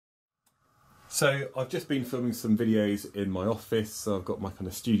So I've just been filming some videos in my office, so I've got my kind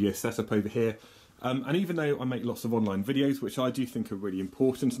of studio setup over here. And even though I make lots of online videos, which I do think are really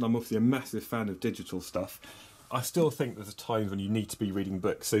important, and I'm obviously a massive fan of digital stuff, I still think there's times when you need to be reading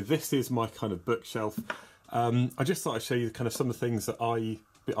books. So this is my kind of bookshelf. I just thought I'd show you kind of some of the things that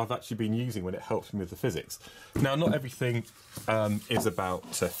I've actually been using when it helps me with the physics. Now, not everything is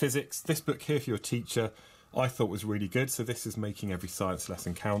about physics. This book here, if you're a teacher, I thought was really good. So this is Making Every Science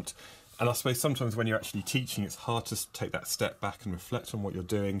Lesson Count. And I suppose sometimes when you're actually teaching, it's hard to take that step back and reflect on what you're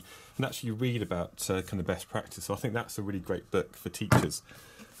doing and actually read about kind of best practice. So I think that's a really great book for teachers.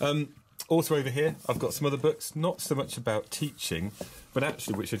 Also over here, I've got some other books, not so much about teaching, but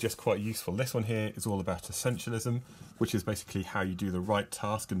actually which are just quite useful. This one here is all about Essentialism, which is basically how you do the right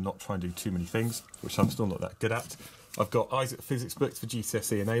task and not try and do too many things, which I'm still not that good at. I've got Isaac physics books for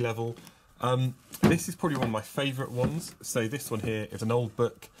GCSE and A-level. This is probably one of my favourite ones. So this one here is an old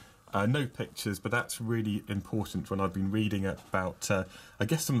book. No pictures, but that's really important when I've been reading about, I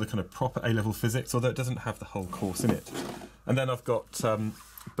guess, some of the kind of proper A-level physics, although it doesn't have the whole course in it. And then I've got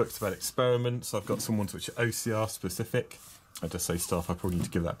books about experiments. I've got some ones which are OCR specific. I just say stuff, I probably need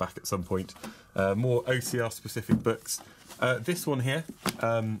to give that back at some point. More OCR specific books. This one here,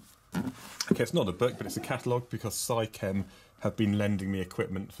 okay, it's not a book, but it's a catalogue because SciChem have been lending me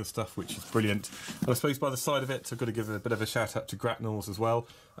equipment for stuff, which is brilliant. And I suppose by the side of it, I've got to give a bit of a shout out to Gratnell as well.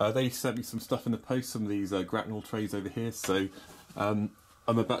 They sent me some stuff in the post, some of these Gratnell trays over here. So I'm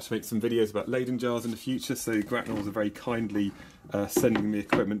about to make some videos about Leyden jars in the future. So Gratnell are very kindly sending me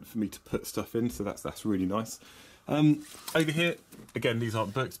equipment for me to put stuff in. So that's really nice. Over here, again, these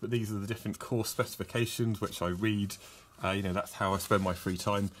aren't books, but these are the different course specifications which I read. You know, that's how I spend my free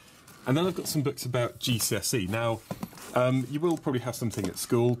time. And then I've got some books about GCSE. Now, you will probably have something at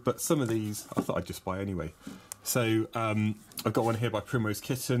school, but some of these I thought I'd just buy anyway. So I've got one here by Primrose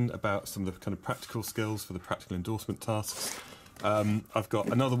Kitten about some of the kind of practical skills for the practical endorsement tasks. I've got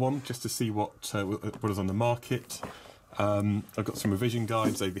another one just to see what is on the market. I've got some revision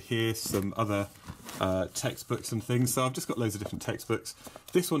guides over here, some other textbooks and things. So I've just got loads of different textbooks.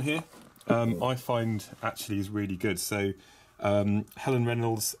 This one here I find actually is really good. So Helen,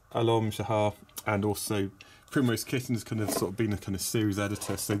 Reynolds, Alom, Shaha, and also Primrose Kitten has kind of sort of been a kind of series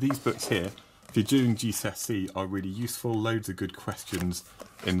editor. So these books here, if you're doing GCSE, are really useful. Loads of good questions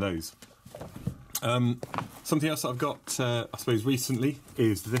in those. Something else that I've got, I suppose, recently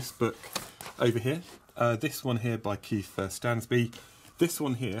is this book over here. This one here by Kip Stansbie. This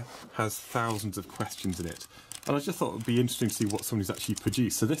one here has thousands of questions in it. And I just thought it would be interesting to see what somebody's actually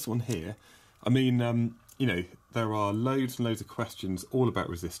produced. So this one here, I mean, you know, there are loads and loads of questions all about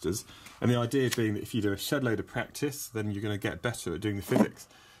resistors, and the idea being that if you do a shed load of practice, then you're going to get better at doing the physics.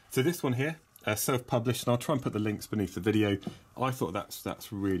 So this one here, self-published, and I'll try and put the links beneath the video. I thought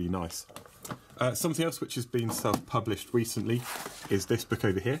that's really nice. Something else which has been self-published recently is this book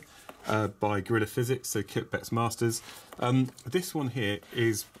over here by Guerrilla Physics, so Kip Betts Masters. This one here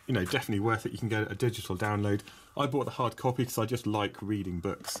is, you know, definitely worth it. You can get a digital download. I bought the hard copy because I just like reading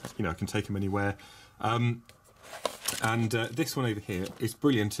books. You know, I can take them anywhere. This one over here is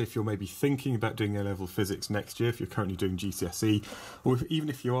brilliant if you're maybe thinking about doing A-level physics next year, if you're currently doing GCSE, or even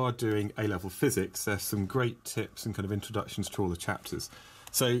if you are doing A-level physics, there's some great tips and kind of introductions to all the chapters.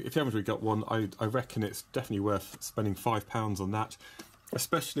 So if you haven't really got one, I reckon it's definitely worth spending £5 on that,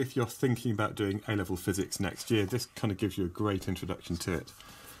 especially if you're thinking about doing A-level physics next year. This kind of gives you a great introduction to it.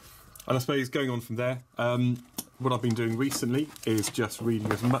 And I suppose going on from there, what I've been doing recently is just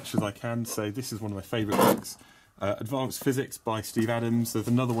reading as much as I can. So this is one of my favourite books, Advanced Physics by Steve Adams. There's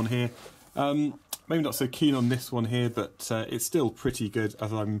another one here. Maybe not so keen on this one here, but it's still pretty good,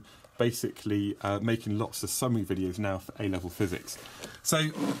 as I'm basically making lots of summary videos now for A-level physics. So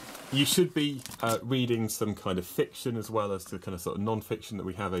you should be reading some kind of fiction as well as the kind of sort of non-fiction that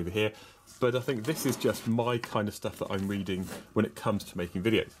we have over here. But I think this is just my kind of stuff that I'm reading when it comes to making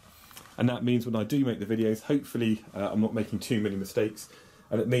videos. And that means when I do make the videos, hopefully I'm not making too many mistakes.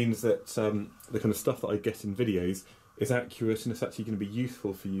 And it means that the kind of stuff that I get in videos is accurate and it's actually going to be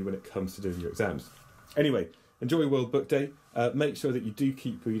useful for you when it comes to doing your exams. Anyway, enjoy World Book Day. Make sure that you do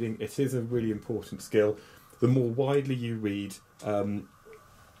keep reading. It is a really important skill. The more widely you read, the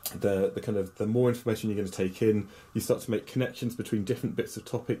more information you're going to take in. You start to make connections between different bits of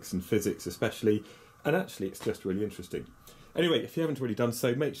topics and physics especially. And actually, it's just really interesting. Anyway, if you haven't already done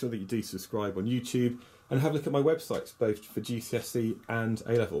so, make sure that you do subscribe on YouTube and have a look at my websites, both for GCSE and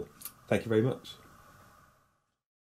A-level. Thank you very much.